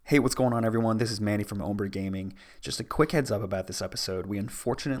Hey, what's going on, everyone? This is Manny from Ombre Gaming. Just a quick heads up about this episode. We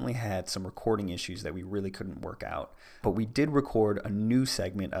unfortunately had some recording issues that we really couldn't work out, but we did record a new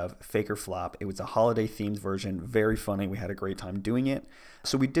segment of Fake or Flop. It was a holiday-themed version, very funny. We had a great time doing it,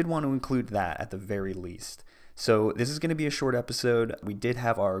 so we did want to include that at the very least. So this is going to be a short episode. We did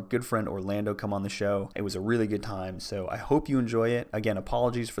have our good friend Orlando come on the show. It was a really good time, so I hope you enjoy it. Again,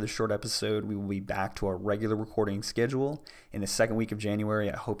 apologies for the short episode. We will be back to our regular recording schedule in the second week of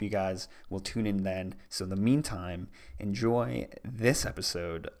January. I hope you guys will tune in then. So in the meantime, enjoy this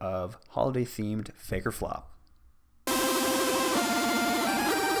episode of holiday-themed Fake or Flop.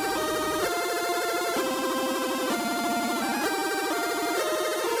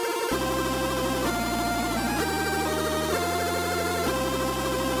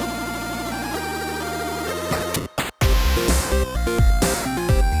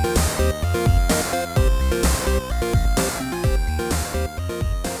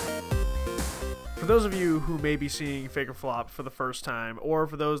 For those of you who may be seeing Fake or Flop for the first time, or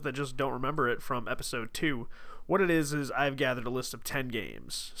for those that just don't remember it from episode 2, what it is I've gathered a list of 10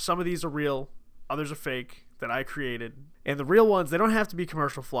 games. Some of these are real, others are fake, that I created. And the real ones, they don't have to be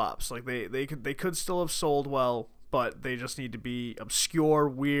commercial flops. Like they could still have sold well, but they just need to be obscure,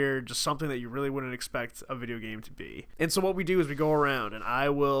 weird, just something that you really wouldn't expect a video game to be. And so what we do is we go around, and I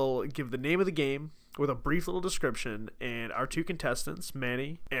will give the name of the game with a brief little description, and our two contestants,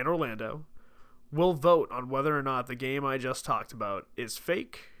 Manny and Orlando, will vote on whether or not the game I just talked about is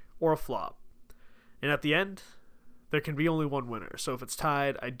fake or a flop. And at the end, there can be only one winner. So if it's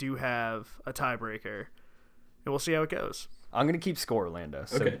tied, I do have a tiebreaker, and we'll see how it goes. I'm gonna keep score, Orlando.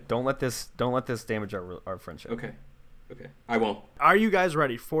 So Okay. don't let this damage our friendship. Okay. I won't. Are you guys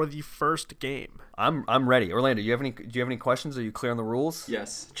ready for the first game? I'm ready. Orlando, do you have any questions? Are you clear on the rules?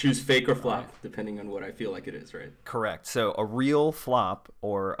 Yes. Choose fake or flop, depending on what I feel like it is, right? Correct. So a real flop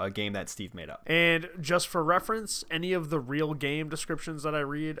or a game that Steve made up. And just for reference, any of the real game descriptions that I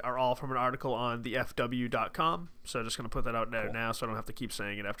read are all from an article on thefw.com. So just going to put that out there now so I don't have to keep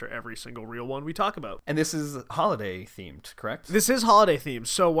saying it after every single real one we talk about. And this is holiday themed, correct? This is holiday themed.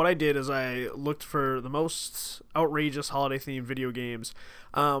 So what I did is I looked for the most outrageous holiday themed video games.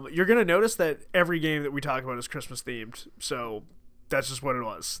 You're going to notice that every game that we talk about is Christmas themed. So that's just what it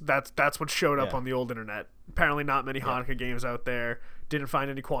was. That's what showed up on the old internet. Apparently not many Hanukkah games out there. Didn't find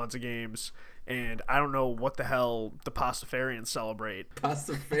any Kwanzaa games. And I don't know what the hell the Pastafarians celebrate.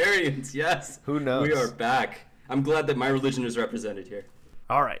 Pastafarians, yes. Who knows? We are back. I'm glad that my religion is represented here.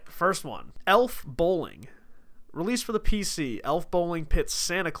 All right, first one. Elf Bowling. Released for the PC, Elf Bowling pits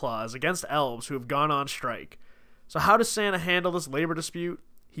Santa Claus against elves who have gone on strike. So how does Santa handle this labor dispute?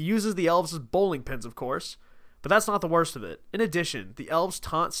 He uses the elves as bowling pins, of course, but that's not the worst of it. In addition, the elves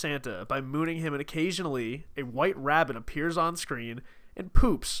taunt Santa by mooning him, and occasionally a white rabbit appears on screen and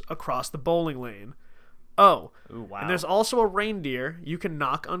poops across the bowling lane. Oh, Ooh, wow. And there's also a reindeer you can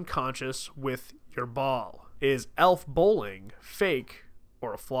knock unconscious with your ball. Is Elf Bowling fake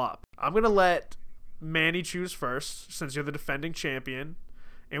or a flop? I'm going to let Manny choose first, since you're the defending champion,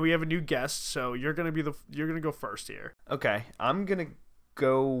 and we have a new guest, so you're going to go first here. Okay, I'm gonna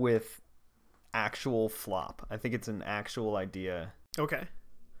go with actual flop. I think it's an actual idea. Okay.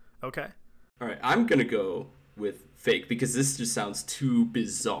 All right, I'm going to go with fake because this just sounds too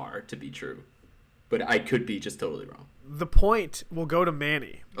bizarre to be true. But I could be just totally wrong. The point will go to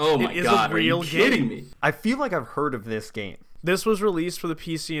Manny. Oh my It is god, a real are you kidding game. me? I feel like I've heard of this game, This was released for the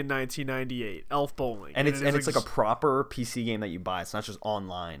PC in 1998, Elf Bowling. and it's like a proper PC game that you buy. It's not just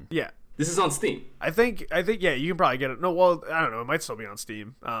online. Yeah. This is on Steam. I think yeah, you can probably get it. No, well, I don't know. It might still be on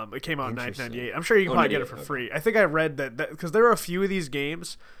Steam. It came out in 1998. I'm sure you can probably get it for free. I think I read that because there are a few of these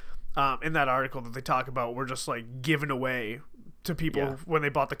games in that article that they talk about were just like given away to people when they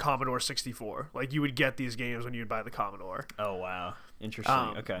bought the Commodore 64. Like you would get these games when you'd buy the Commodore. Oh wow,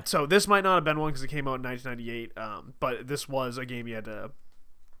 interesting. Okay. So this might not have been one because it came out in 1998. But this was a game you had to.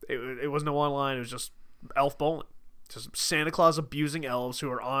 It was no online. It was just Elf Bowling. Just Santa Claus abusing elves who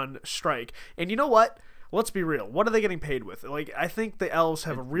are on strike. And you know what? Let's be real. What are they getting paid with? Like, I think the elves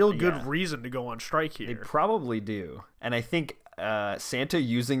have a real good reason to go on strike here. They probably do, and I think Santa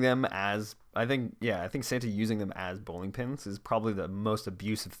using them as I think Santa using them as bowling pins is probably the most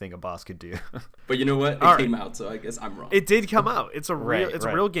abusive thing a boss could do. But you know what? It came out, so I guess I'm wrong. It did come out. It's a real. Right, it's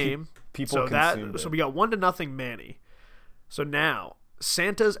right. a real game. People so consumed we got 1-0 Manny. So now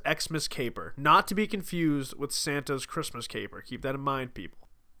Santa's Xmas Caper, not to be confused with Santa's Christmas Caper. Keep that in mind, people.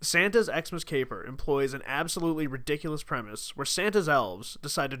 Santa's Xmas Caper employs an absolutely ridiculous premise where Santa's elves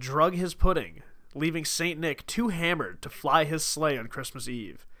decide to drug his pudding, leaving Saint Nick too hammered to fly his sleigh on Christmas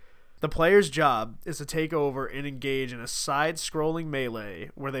Eve. The player's job is to take over and engage in a side-scrolling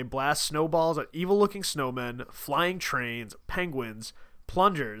melee where they blast snowballs at evil-looking snowmen, flying trains, penguins,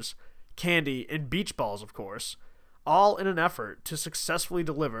 plungers, candy, and beach balls, of course, all in an effort to successfully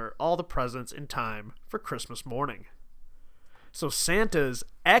deliver all the presents in time for Christmas morning. So Santa's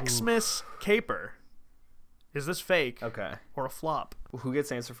Xmas Caper. Is this fake Okay. or a flop? Who gets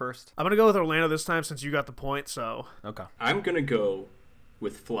to answer first? I'm going to go with Orlando this time since you got the point, so... Okay. I'm going to go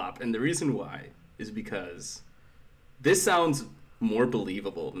with flop. And the reason why is because this sounds more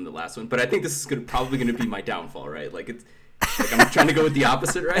believable than the last one. But I think this is probably going to be my downfall, right? Like, it's... Like, I'm trying to go with the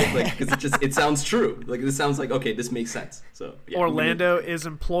opposite, right? Like, because it sounds true. Like, this sounds like, okay, this makes sense. So, yeah, Orlando is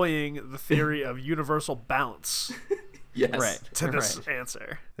employing the theory of universal balance yes. Right. to this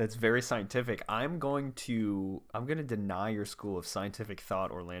answer. That's very scientific. I'm going to deny your school of scientific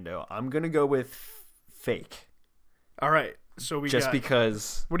thought, Orlando. I'm going to go with fake. All right. So we Just got,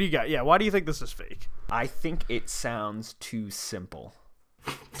 because what do you got? Yeah, why do you think this is fake? I think it sounds too simple.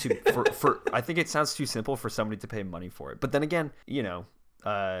 I think it sounds too simple for somebody to pay money for it. But then again, you know,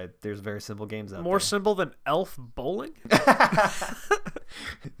 there's very simple games out More there. simple than Elf Bowling?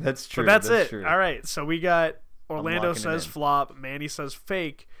 That's true. But that's it. True. All right. So we got Orlando locking it says in. flop, Manny says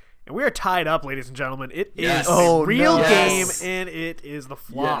fake, and we are tied up, ladies and gentlemen. It is Yes. a Oh, real no. game, Yes. and it is the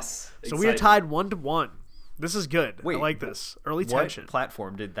flop. Yes. So we are Exciting. tied 1-1. This is good. Wait, I like this. Early What tension.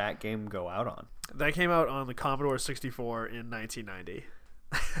 platform did that game go out on? That came out on the Commodore 64 in 1990.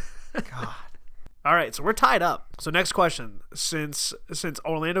 God. All right, so we're tied up. So next question. Since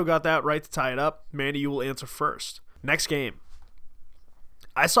Orlando got that right to tie it up, Mandy, you will answer first. Next game.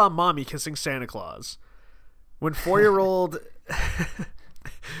 I saw mommy kissing Santa Claus. When 4-year-old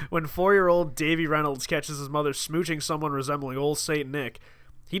Davy Reynolds catches his mother smooching someone resembling old Saint Nick,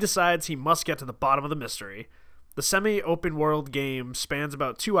 he decides he must get to the bottom of the mystery. The semi-open world game spans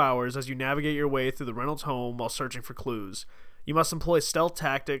about 2 hours as you navigate your way through the Reynolds home while searching for clues. You must employ stealth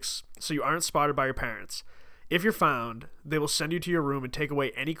tactics so you aren't spotted by your parents. If you're found, they will send you to your room and take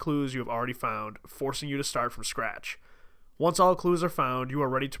away any clues you have already found, forcing you to start from scratch. Once all clues are found, you are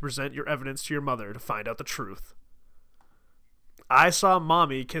ready to present your evidence to your mother to find out the truth. I saw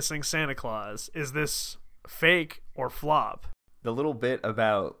mommy kissing Santa Claus. Is this fake or flop? The little bit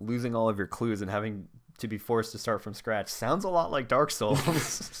about losing all of your clues and having to be forced to start from scratch sounds a lot like Dark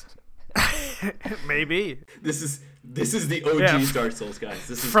Souls. Maybe. This is the OG Yeah. Dark Souls, guys.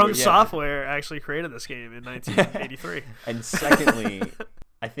 This is From where- Software actually created this game in 1983. And secondly,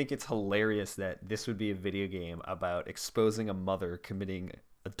 I think it's hilarious that this would be a video game about exposing a mother committing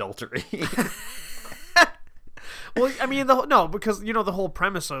adultery. Well, I mean, because you know the whole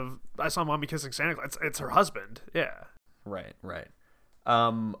premise of I saw mommy kissing Santa Claus. It's her husband. Yeah. Right.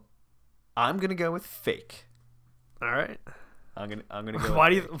 I'm gonna go with fake. All right. I'm gonna go. Why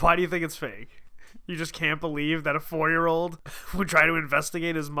with do you think it's fake? You just can't believe that a 4-year-old would try to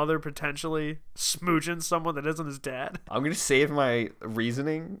investigate his mother potentially smooching someone that isn't his dad. I'm gonna save my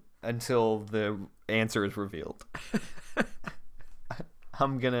reasoning until the answer is revealed.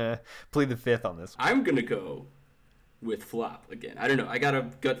 I'm gonna plead the fifth on this one. I'm gonna go with flop again. I don't know. I got a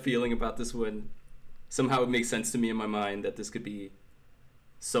gut feeling about this one. Somehow it makes sense to me in my mind that this could be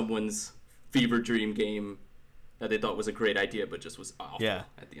someone's fever dream game that they thought was a great idea, but just was awful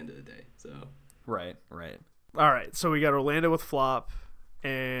at the end of the day. So Right. All right. So we got Orlando with flop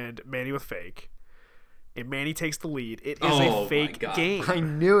and Manny with fake. And Manny takes the lead. It is Oh a fake my God. game. I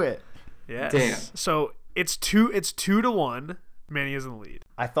knew it. Yes. Damn. So it's 2-1. Manny is in the lead.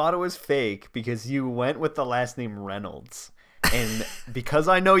 I thought it was fake because you went with the last name Reynolds. And because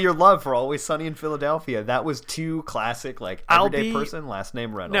I know your love for Always Sunny in Philadelphia, that was too classic, like everyday person, last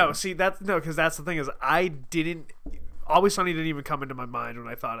name Reynolds. No, see because that's the thing is I didn't. Always Sunny didn't even come into my mind when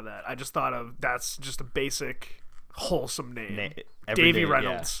I thought of that. I just thought of that's just a basic, wholesome name, Davy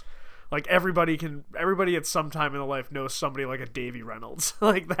Reynolds. Like everybody at some time in their life knows somebody like a Davy Reynolds.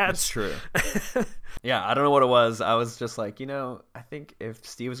 Like that's true. Yeah, I don't know what it was. I was just like, I think if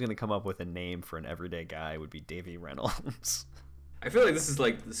Steve was going to come up with a name for an everyday guy, it would be Davy Reynolds. I feel like this is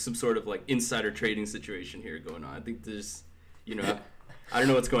like some sort of like insider trading situation here going on. I think there's, I don't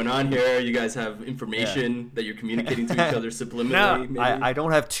know what's going on here. You guys have information that you're communicating to each other subliminally. No, maybe? I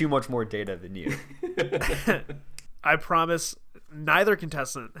don't have too much more data than you. I promise neither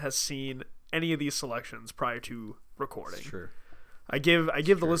contestant has seen any of these selections prior to recording. It's true. I give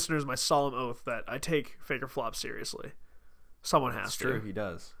the listeners my solemn oath that I take fake or flop seriously. Someone has It's to. true, he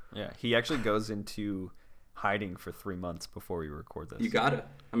does. Yeah, he actually goes into hiding for 3 months before we record this. You gotta.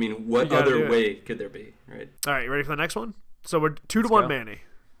 I mean, what You gotta do other it. way could there be, right? All right, you ready for the next one? So we're 2-1 go. Manny.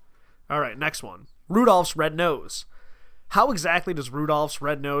 All right, next one. Rudolph's red nose. How exactly does Rudolph's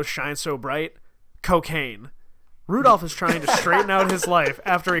red nose shine so bright? Cocaine. Rudolph is trying to straighten out his life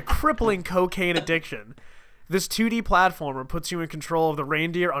after a crippling cocaine addiction. This 2D platformer puts you in control of the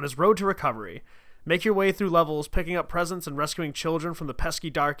reindeer on his road to recovery. Make your way through levels, picking up presents and rescuing children from the pesky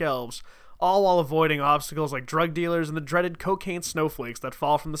dark elves, all while avoiding obstacles like drug dealers and the dreaded cocaine snowflakes that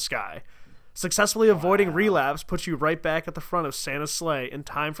fall from the sky. Successfully avoiding relapse puts you right back at the front of Santa's sleigh in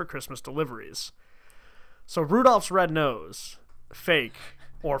time for Christmas deliveries. So Rudolph's red nose, fake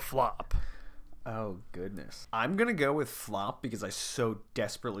or flop? Oh, goodness. I'm going to go with flop because I so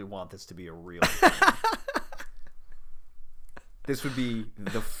desperately want this to be a real game. This would be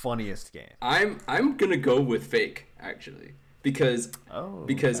the funniest game. I'm gonna go with fake, actually, because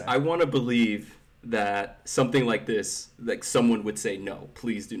I want to believe that something like this, like someone would say, no,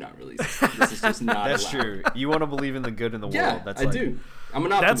 please do not release this. This is just not That's allowed. true. You want to believe in the good in the world. That's I do. I'm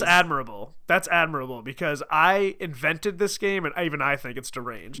an optimist. That's admirable because I invented this game and even I think it's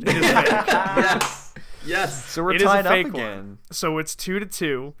deranged. It is fake. Yes. So we're It is a tied up fake again. one. So it's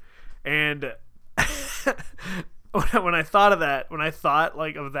 2-2, and when I thought of that,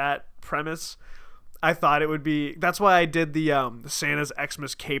 of that premise, I thought it would be. That's why I did the Santa's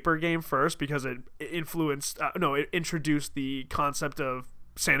Xmas Caper game first, because it it introduced the concept of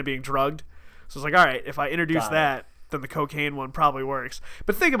Santa being drugged. So it's like, all right, if I introduce that, then the cocaine one probably works.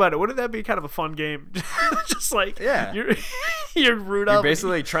 But think about it, wouldn't that be kind of a fun game? Just like, you're Rudolph. You're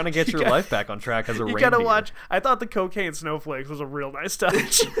basically trying to get your life back on track as a reindeer. You gotta watch. I thought the cocaine snowflakes was a real nice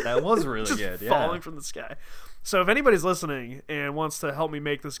touch. That was really Just good. Yeah. falling from the sky. So if anybody's listening and wants to help me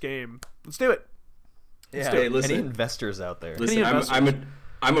make this game, let's do it. Yeah. Hey, listen. Any investors out there? Listen,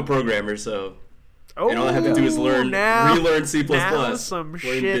 I'm a programmer, so and all I have to do is relearn C++. Now some We're in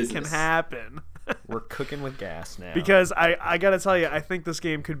shit business. can happen. We're cooking with gas now. Because I gotta tell you, I think this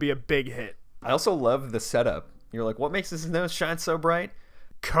game could be a big hit. I also love the setup. You're like, what makes his nose shine so bright?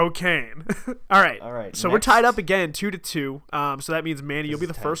 Cocaine. All right. So next. we're tied up again, 2-2. So that means, Manny, you'll be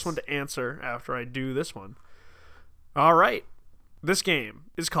the is first one to answer after I do this one. All right. This game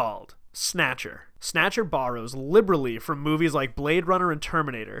is called Snatcher. Snatcher borrows liberally from movies like Blade Runner and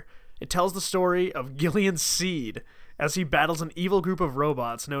Terminator. It tells the story of Gillian Seed as he battles an evil group of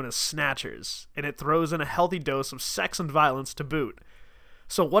robots known as Snatchers, and it throws in a healthy dose of sex and violence to boot.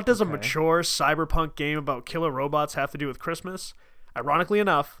 So what does a mature cyberpunk game about killer robots have to do with Christmas? Ironically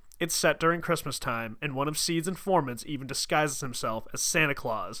enough, it's set during Christmas time, and one of Seed's informants even disguises himself as Santa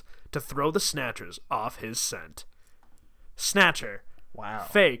Claus to throw the Snatchers off his scent. Snatcher. Wow.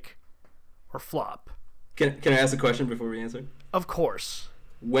 Fake or flop? Can I ask a question before we answer? Of course.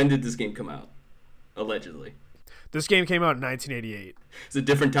 When did this game come out? Allegedly. This game came out in 1988. It's a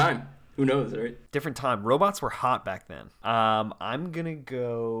different time. Who knows, right? Different time. Robots were hot back then. I'm gonna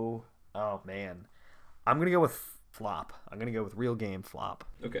go. Oh man, I'm gonna go with flop. I'm gonna go with real game flop.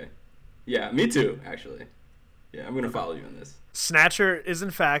 Okay. Yeah, me too, actually. Yeah, I'm gonna follow you on this. Snatcher is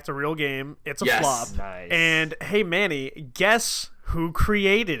in fact a real game. It's a flop. Nice. And hey, Manny, guess who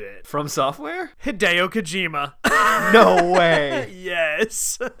created it? From Software? Hideo Kojima. No way.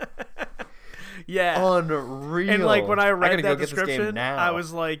 Yes. Yeah. Unreal. And like when I read gotta that go get this game description, now. I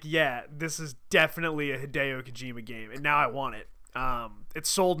was like, yeah, this is definitely a Hideo Kojima game, and now I want it. It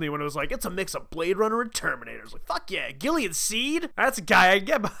sold me when it was like, it's a mix of Blade Runner and Terminator. I was like, fuck yeah, Gillian Seed? That's a guy I'd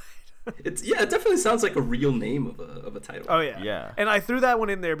get behind. It definitely sounds like a real name of a title. Oh yeah. Yeah. And I threw that one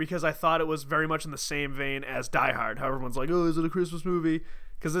in there because I thought it was very much in the same vein as Die Hard. How everyone's like, oh, is it a Christmas movie?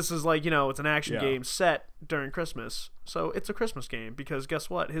 Because this is like, it's an action game set during Christmas. So it's a Christmas game because guess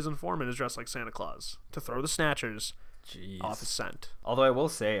what? His informant is dressed like Santa Claus to throw the Snatchers off his scent. Although I will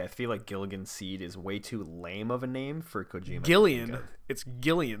say, I feel like Gilligan Seed is way too lame of a name for Kojima. Gillian. It's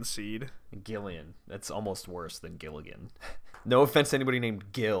Gillian Seed. Gillian. That's almost worse than Gilligan. No offense to anybody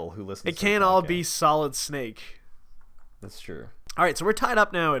named Gil who listens to It can't all be Solid Snake. That's true. All right, so we're tied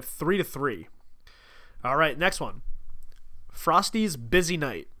up now at 3-3. All right, next one. Frosty's Busy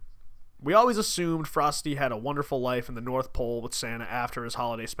Night. We always assumed Frosty had a wonderful life in the North Pole with Santa after his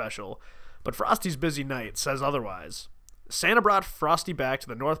holiday special, but Frosty's Busy Night says otherwise. Santa brought Frosty back to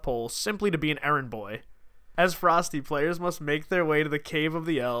the North Pole simply to be an errand boy. As Frosty, players must make their way to the Cave of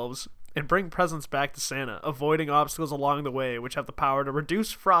the Elves and bring presents back to Santa, avoiding obstacles along the way which have the power to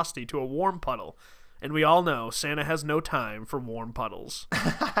reduce Frosty to a warm puddle. And we all know Santa has no time for warm puddles.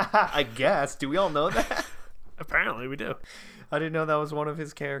 I guess. Do we all know that? Apparently we do. I didn't know that was one of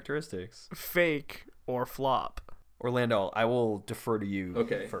his characteristics. Fake or flop? Orlando, I will defer to you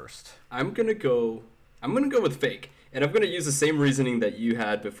first. I'm gonna go with fake. And I'm gonna use the same reasoning that you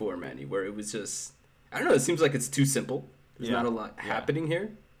had before, Manny, where it was just, I don't know, it seems like it's too simple. There's not a lot happening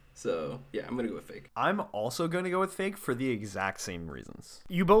here. So yeah, I'm gonna go with fake. I'm also going to go with fake for the exact same reasons.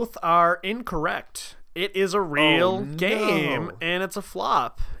 You both are incorrect. It is a real game, no. and it's a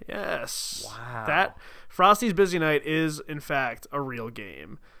flop. Yes. Wow. That Frosty's Busy Night is, in fact, a real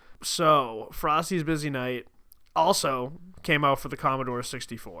game. So, Frosty's Busy Night also came out for the Commodore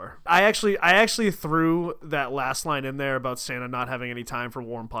 64. I actually threw that last line in there about Santa not having any time for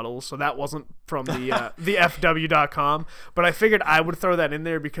warm puddles, so that wasn't from the the FW.com, but I figured I would throw that in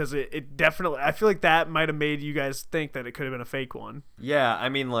there because it definitely, I feel like that might have made you guys think that it could have been a fake one. Yeah, I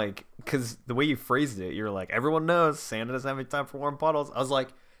mean, like, because the way you phrased it, you're like, everyone knows Santa doesn't have any time for warm puddles. I was like,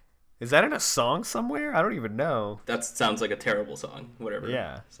 is that in a song somewhere? I don't even know. That sounds like a terrible song. Whatever.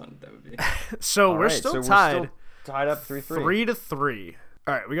 Yeah. Song that would be. So All we're right, still so tied. We're still tied up 3-3. 3-3.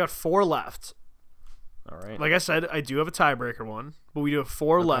 All right, we got 4 left. All right. Like I said, I do have a tiebreaker one, but we do have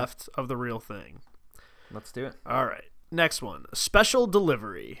 4 left of the real thing. Let's do it. All right. Next one. Special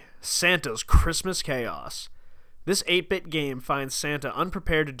Delivery. Santa's Christmas Chaos. This 8-bit game finds Santa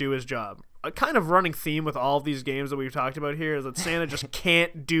unprepared to do his job. A kind of running theme with all of these games that we've talked about here is that Santa just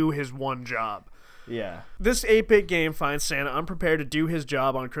can't do his one job. Yeah. This 8-bit game finds Santa unprepared to do his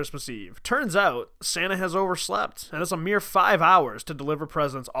job on Christmas Eve. Turns out, Santa has overslept, and it's a mere 5 hours to deliver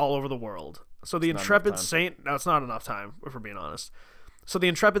presents all over the world. So the intrepid Saint... No, it's not enough time, if we're being honest. So the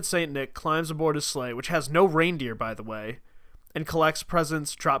intrepid Saint Nick climbs aboard his sleigh, which has no reindeer, by the way, and collects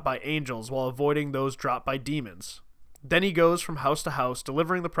presents dropped by angels while avoiding those dropped by demons. Then he goes from house to house,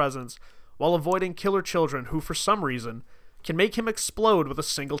 delivering the presents, while avoiding killer children who, for some reason, can make him explode with a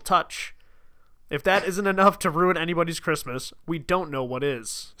single touch. If that isn't enough to ruin anybody's Christmas, we don't know what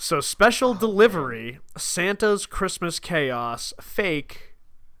is. So Special Delivery, Santa's Christmas Chaos, fake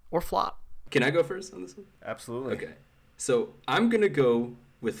or flop? Can I go first on this one? Absolutely. Okay. So I'm gonna go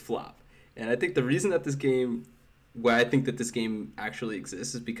with flop, and I think the reason that why I think that this game actually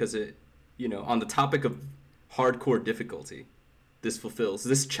exists is because it, on the topic of hardcore difficulty,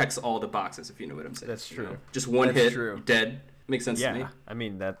 this checks all the boxes, if you know what I'm saying. That's true. Just one That's hit, true. dead. Makes sense to me. Yeah, I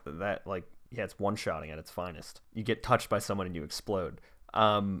mean, that like, yeah, it's one-shotting at its finest. You get touched by someone and you explode.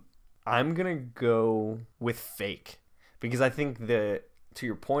 I'm gonna go with fake because I think to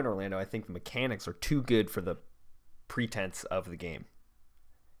your point, Orlando, I think the mechanics are too good for the pretense of the game.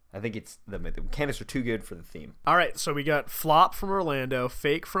 I think the mechanics are too good for the theme. All right, so we got flop from Orlando,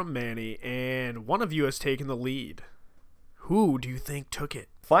 fake from Manny, and one of you has taken the lead. Who do you think took it?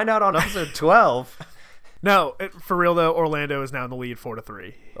 Find out on episode 12. No, for real though, Orlando is now in the lead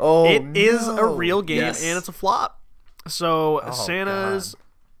 4-3. Oh, It is a no. real game, Yes. and it's a flop. So Oh, Santa's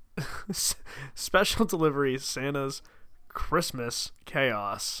Special Delivery, Santa's Christmas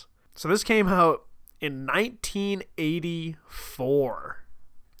Chaos. So this came out in 1984.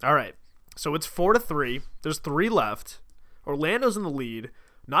 All right, so it's 4-3. There's 3 left. Orlando's in the lead.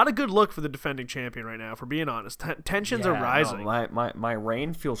 Not a good look for the defending champion right now, for being honest. Tensions are Yeah, rising. no, my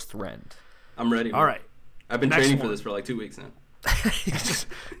reign feels threatened. I'm ready. All right. I've been Next training one. for this for like 2 weeks now.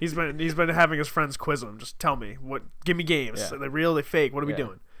 he's been having his friends quiz him. Just tell me give me games. Yeah. Are they real? Are they fake? What are we Yeah.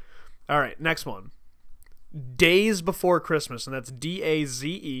 doing? All right, next one. Days Before Christmas, and that's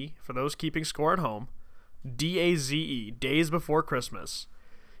DAZE for those keeping score at home. DAZE, Days Before Christmas.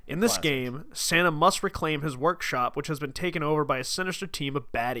 In this Classic. game, Santa must reclaim his workshop, which has been taken over by a sinister team of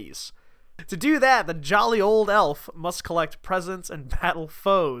baddies. To do that, the jolly old elf must collect presents and battle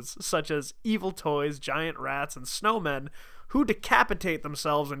foes, such as evil toys, giant rats, and snowmen, who decapitate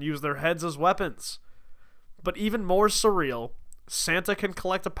themselves and use their heads as weapons. But even more surreal, Santa can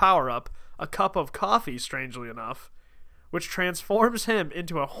collect a power-up, a cup of coffee, strangely enough, which transforms him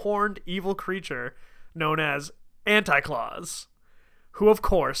into a horned evil creature known as Anti-Claus, who, of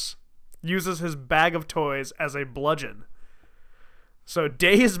course, uses his bag of toys as a bludgeon. So,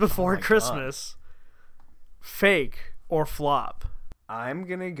 Days Before Christmas, fake or flop? I'm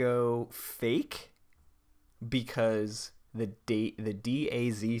gonna go fake because the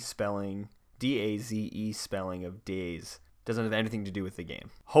DAZE spelling of days doesn't have anything to do with the game.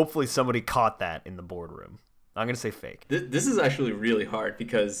 Hopefully somebody caught that in the boardroom. I'm gonna say fake. This is actually really hard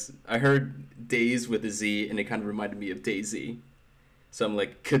because I heard Days with a Z and it kind of reminded me of Daisy. So I'm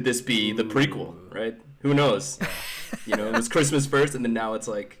like, could this be the prequel, right? Who knows? It was Christmas first and then now it's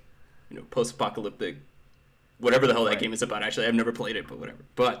like, post-apocalyptic, whatever the hell that game is about. Actually, I've never played it, but whatever.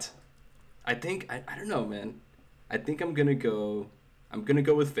 But I think, I don't know, man. I think I'm going to go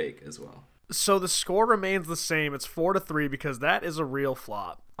with fake as well. So the score remains the same. It's 4-3 because that is a real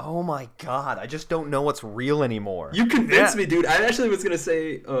flop. Oh my god, I just don't know what's real anymore. You convinced me, dude. I actually was gonna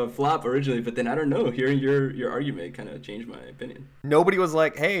say flop originally, but then I don't know. Hearing your argument kind of changed my opinion. Nobody was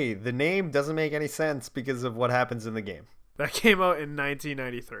like, hey, the name doesn't make any sense because of what happens in the game. That came out in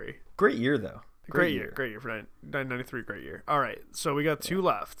 1993. Great year, though. Great year for 1993. Great year. All right, so we got two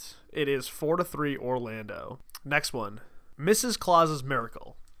left. It is 4-3 Orlando. Next one, Mrs. Claus's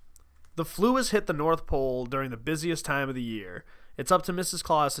Miracle. The flu has hit the North Pole during the busiest time of the year. It's up to Mrs.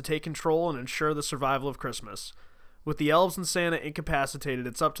 Claus to take control and ensure the survival of Christmas. With the elves and Santa incapacitated,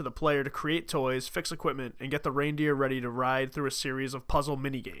 it's up to the player to create toys, fix equipment, and get the reindeer ready to ride through a series of puzzle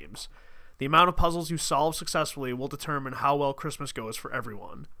mini-games. The amount of puzzles you solve successfully will determine how well Christmas goes for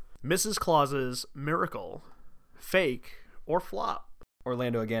everyone. Mrs. Claus's Miracle. Fake or flop?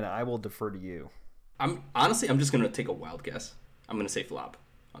 Orlando, again, I will defer to you. I'm just going to take a wild guess. I'm going to say flop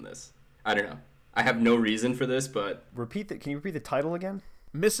on this. I don't know. I have no reason for this, but... Can you repeat the title again?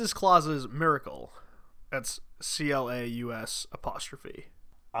 Mrs. Claus's Miracle. That's CLAUS apostrophe.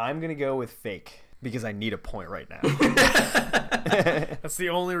 I'm going to go with fake because I need a point right now. That's the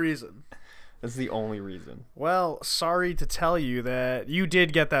only reason. That's the only reason. Well, sorry to tell you that you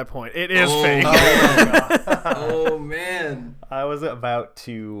did get that point. It is fake. Oh, man. I was about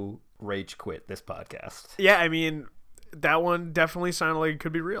to rage quit this podcast. Yeah, I mean, that one definitely sounded like it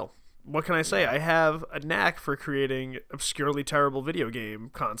could be real. What can I say? I have a knack for creating obscurely terrible video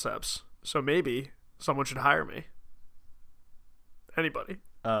game concepts. So maybe someone should hire me. Anybody.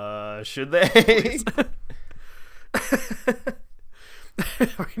 Should they?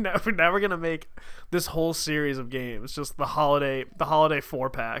 Now we're gonna make this whole series of games just the holiday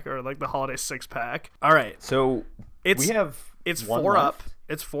 4-pack or like the holiday 6-pack. All right, so it's 4 left. up.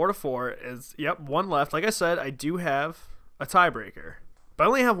 It's 4-4. One left. Like I said, I do have a tiebreaker, but I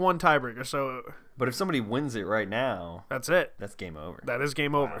only have one tiebreaker. So, but if somebody wins it right now, that's it. That's game over. That is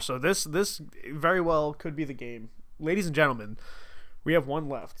game over. So this very well could be the game, ladies and gentlemen. We have one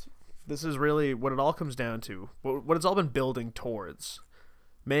left. This is really what it all comes down to. What it's all been building towards.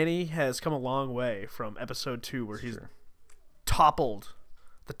 Manny has come a long way from episode 2 where he's toppled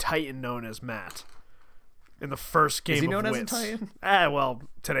the Titan known as Matt in the first game of Wits. Is he known as a Titan? Well,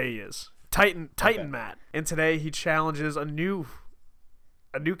 today he is. Titan okay. Matt. And today he challenges a new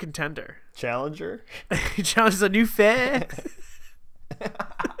contender. Challenger? He challenges a new fair.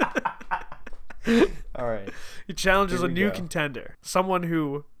 All right. He challenges a new contender. Someone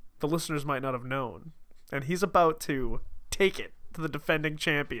who the listeners might not have known. And he's about to take it to the defending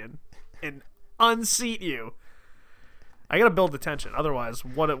champion and unseat you. I gotta build the tension. Otherwise,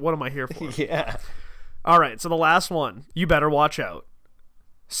 what am I here for? Yeah. All right, so the last one. You better watch out.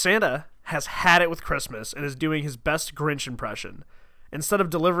 Santa has had it with Christmas and is doing his best Grinch impression. Instead of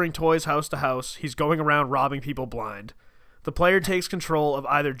delivering toys house to house, he's going around robbing people blind. The player takes control of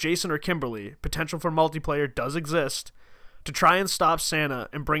either Jason or Kimberly, potential for multiplayer does exist, to try and stop Santa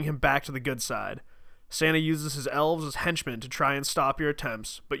and bring him back to the good side. Santa uses his elves as henchmen to try and stop your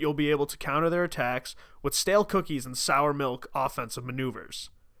attempts, but you'll be able to counter their attacks with stale cookies and sour milk offensive maneuvers.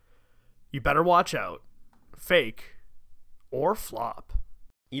 You better watch out. Fake or flop.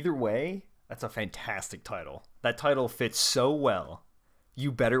 Either way, that's a fantastic title. That title fits so well.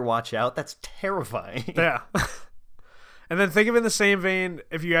 You better watch out. That's terrifying. Yeah. And then think of it in the same vein,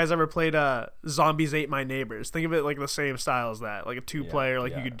 if you guys ever played Zombies Ate My Neighbors. Think of it like the same style as that. Like a 2-player,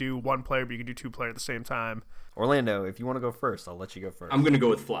 you could do 1 player, but you could do 2-player at the same time. Orlando, if you want to go first, I'll let you go first. I'm going to go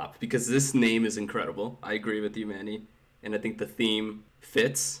with flop because this name is incredible. I agree with you, Manny. And I think the theme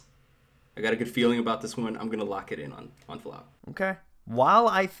fits. I got a good feeling about this one. I'm going to lock it in on flop. Okay. While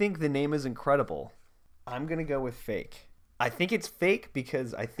I think the name is incredible, I'm going to go with fake. I think it's fake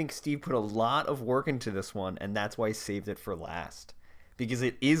because I think Steve put a lot of work into this one, and that's why he saved it for last. Because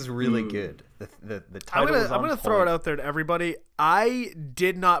it is really good. The title is on I'm gonna throw it out there to everybody. I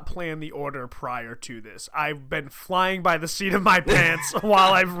did not plan the order prior to this. I've been flying by the seat of my pants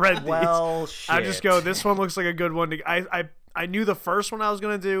while I've read these. Well, shit. I just go, this one looks like a good one. I knew the first one I was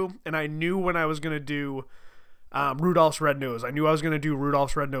gonna do, and I knew when I was gonna do Rudolph's Red Nose. I knew I was gonna do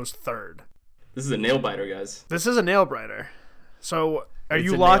Rudolph's Red Nose third. This is a nail biter, guys. This is a nail biter. So, are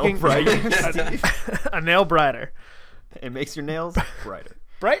you locking a nail biter? It makes your nails brighter.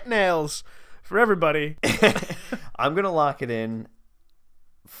 Bright nails for everybody. I'm going to lock it in.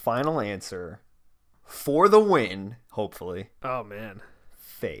 Final answer for the win, hopefully. Oh, man.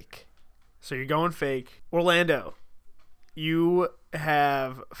 Fake. So you're going fake. Orlando, you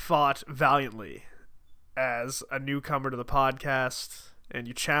have fought valiantly as a newcomer to the podcast, and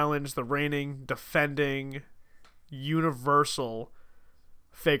you challenged the reigning, defending, universal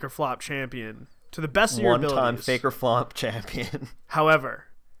fake or flop champion to the best of your abilities. One-time fake or flop champion. However,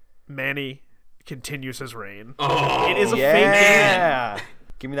 Manny continues his reign. Oh, it is a fake game. Yeah.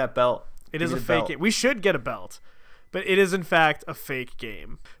 Give me that belt. It is a fake game. We should get a belt, but it is in fact a fake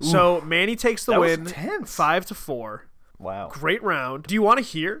game. So Manny takes the win 5-4. Wow. Great round. Do you want to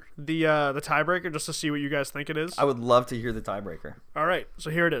hear the tiebreaker just to see what you guys think it is? I would love to hear the tiebreaker. All right, so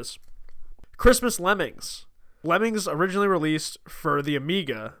here it is. Christmas Lemmings. Lemmings, originally released for the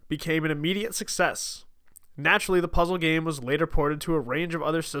Amiga, became an immediate success. Naturally, the puzzle game was later ported to a range of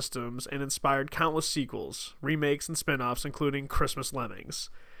other systems and inspired countless sequels, remakes, and spin-offs, including Christmas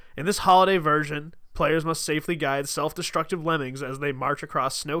Lemmings. In this holiday version, players must safely guide self-destructive lemmings as they march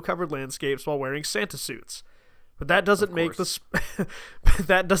across snow-covered landscapes while wearing Santa suits. But that doesn't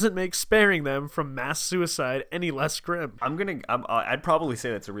make sparing them from mass suicide any less grim. I'd probably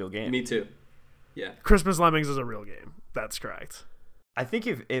say that's a real game. Me too. Yeah. Christmas Lemmings is a real game. That's correct. I think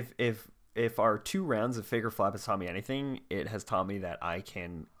if our 2 rounds of Fake or Flop has taught me anything, it has taught me that I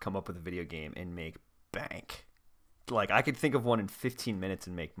can come up with a video game and make bank. Like, I could think of one in 15 minutes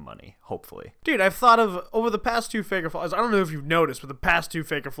and make money, hopefully. Dude, I've thought of, over the past 2 Fake or Flops, I don't know if you've noticed, but the past 2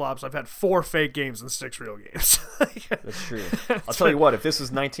 Fake or Flops, I've had 4 fake games and 6 real games. That's true. I'll tell you what, if this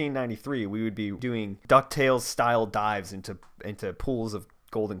was 1993, we would be doing DuckTales-style dives into pools of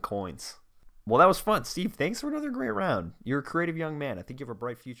golden coins. Well, that was fun. Steve, thanks for another great round. You're a creative young man. I think you have a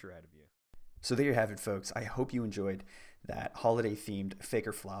bright future ahead of you. So there you have it, folks. I hope you enjoyed that holiday-themed Fake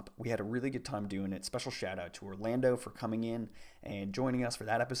or Flop. We had a really good time doing it. Special shout-out to Orlando for coming in and joining us for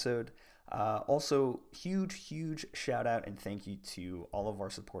that episode. Also, huge shout-out and thank you to all of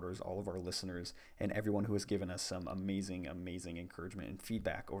our supporters, all of our listeners, and everyone who has given us some amazing encouragement and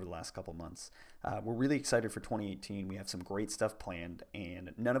feedback over the last couple months. We're really excited for 2018. We have some great stuff planned,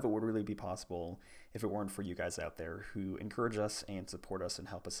 and none of it would really be possible if it weren't for you guys out there who encourage us and support us and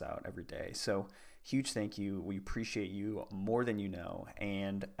help us out every day. So huge thank you. We appreciate you more than you know.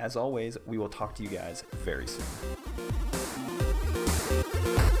 And as always, we will talk to you guys very soon.